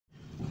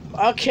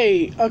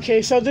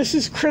Okay, so this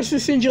is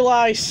Christmas in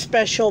July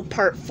special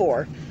part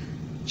 4.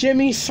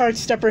 Gemmy,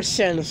 Stepper,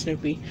 Santa,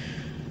 Snoopy.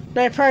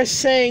 Now you're probably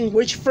saying,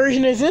 which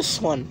version is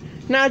this one?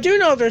 Now I do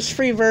know there's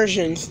 3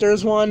 versions.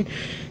 There's one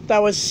that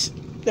was,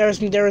 there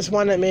was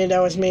one that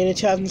was made in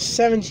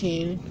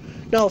 2017.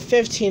 No,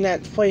 15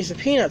 that plays the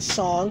Peanuts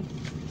song.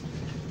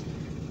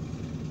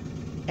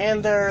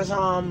 And there's,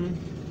 and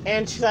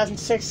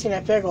 2016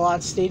 at Big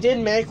Lots. They did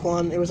make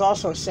one. It was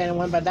also a Santa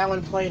one, but that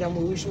one played on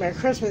We Wish You Merry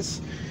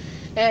Christmas.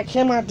 And it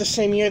came out the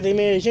same year. They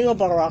made a Jingle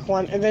Bell Rock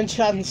one, and then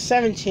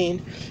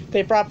 2017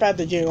 they brought back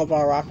the Jingle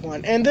Bell Rock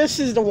one. And this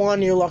is the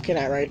one you're looking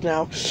at right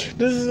now. This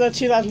is the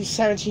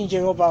 2017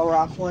 Jingle Bell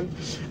Rock one.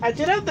 I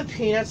did have the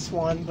Peanuts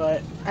one,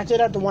 but I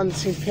did have the one that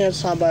sings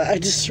Peanuts on, but I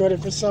just showed it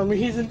for some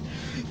reason.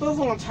 It was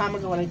a long time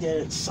ago when I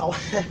did it, so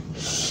I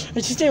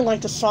just didn't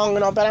like the song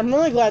and all. But I'm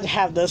really glad to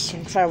have this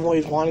one because I've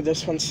always wanted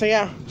this one. So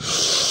yeah,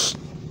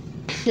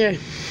 here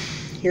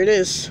it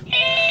is.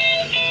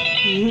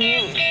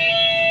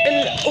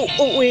 And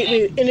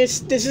wait, and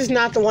this is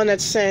not the one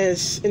that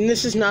says,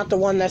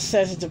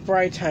 it's a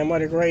bright time.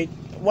 What a great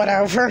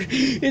whatever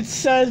it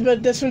says,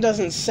 but this one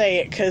doesn't say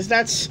it because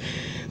that's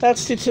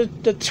the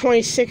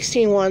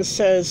 2016 one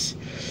says,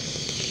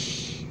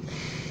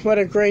 what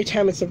a great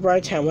time, it's a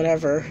bright time,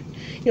 whatever.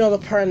 You know, the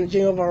part in the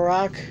Jingle Bell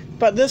Rock.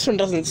 But this one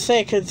doesn't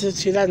say because it's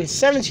a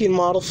 2017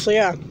 model. So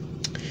yeah,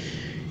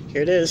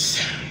 here it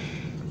is.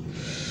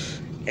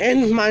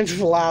 And mine's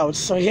loud.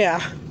 So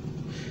yeah.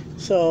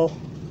 So.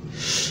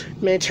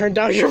 May turn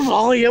down your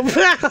volume.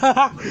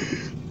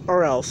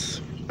 Or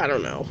else. I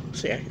don't know.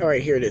 So yeah.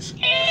 Alright, here it is.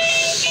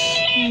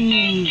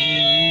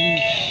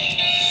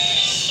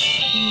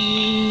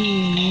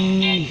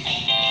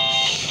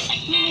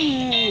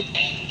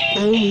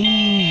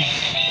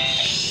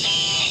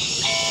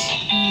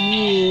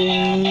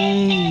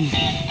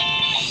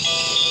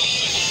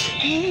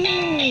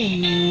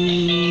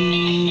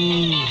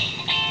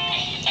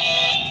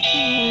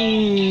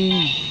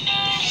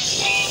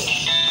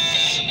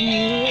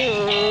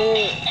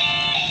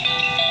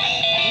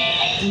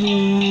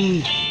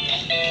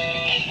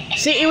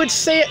 See, it would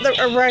say it the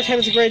right time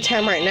is a great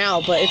time right now,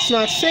 but it's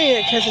not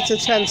saying it because it's a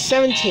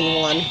 2017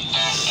 one.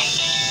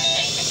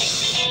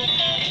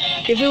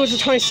 If it was a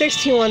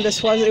 2016 one,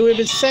 it would have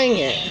been saying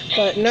it,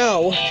 but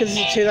no, because it's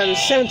a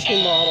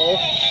 2017 model.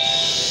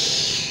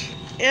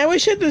 And I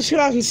wish it was the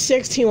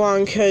 2016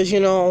 one, because,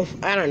 you know,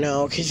 I don't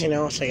know, because, you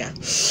know, so yeah.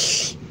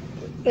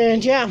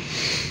 And yeah.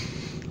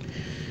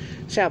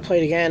 So I'll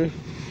play it again.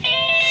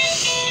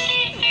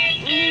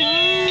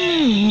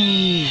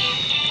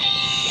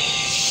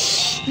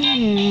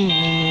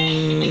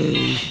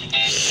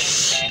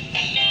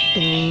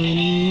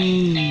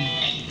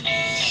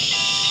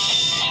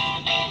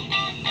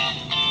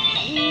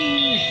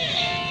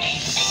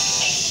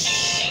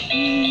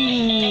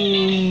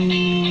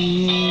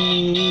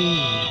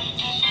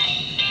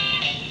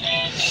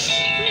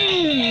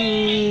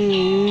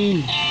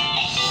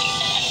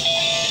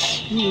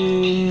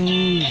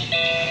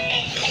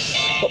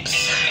 Oops.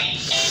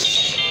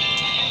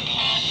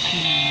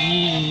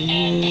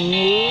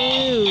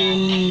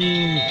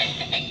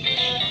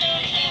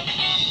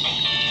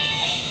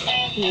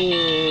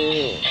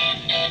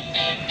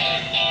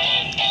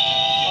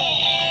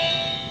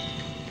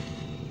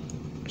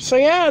 So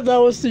yeah, that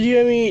was the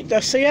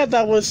Gemmy. So yeah,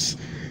 that was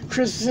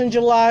Christmas in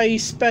July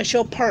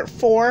special part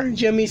 4.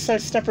 Gemmy,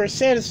 Stepper,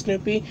 Santa,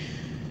 Snoopy,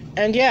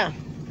 and yeah.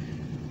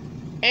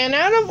 And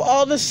out of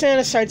all the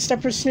Santa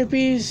Stepper,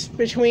 Snoopys,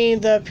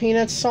 between the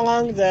Peanuts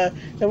song, the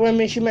We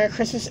Wish You Merry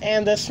Christmas,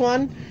 and this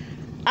one,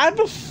 I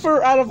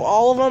prefer, out of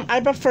all of them, I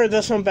prefer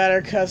this one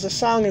better because the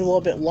song is a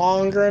little bit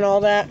longer and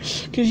all that.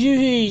 Because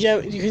usually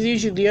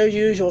the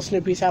usual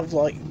Snoopys have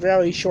like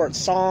very short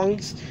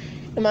songs,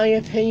 in my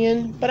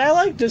opinion. But I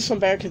like this one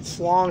better because it's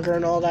longer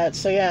and all that.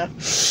 So yeah,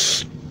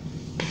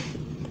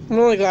 I'm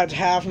really glad to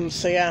have them.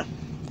 So yeah,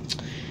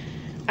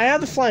 I have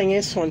the Flying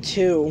Ace one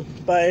too,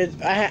 but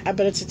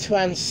it's a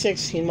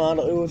 2016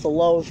 model. It was the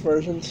lowest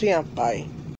version. So yeah, bye.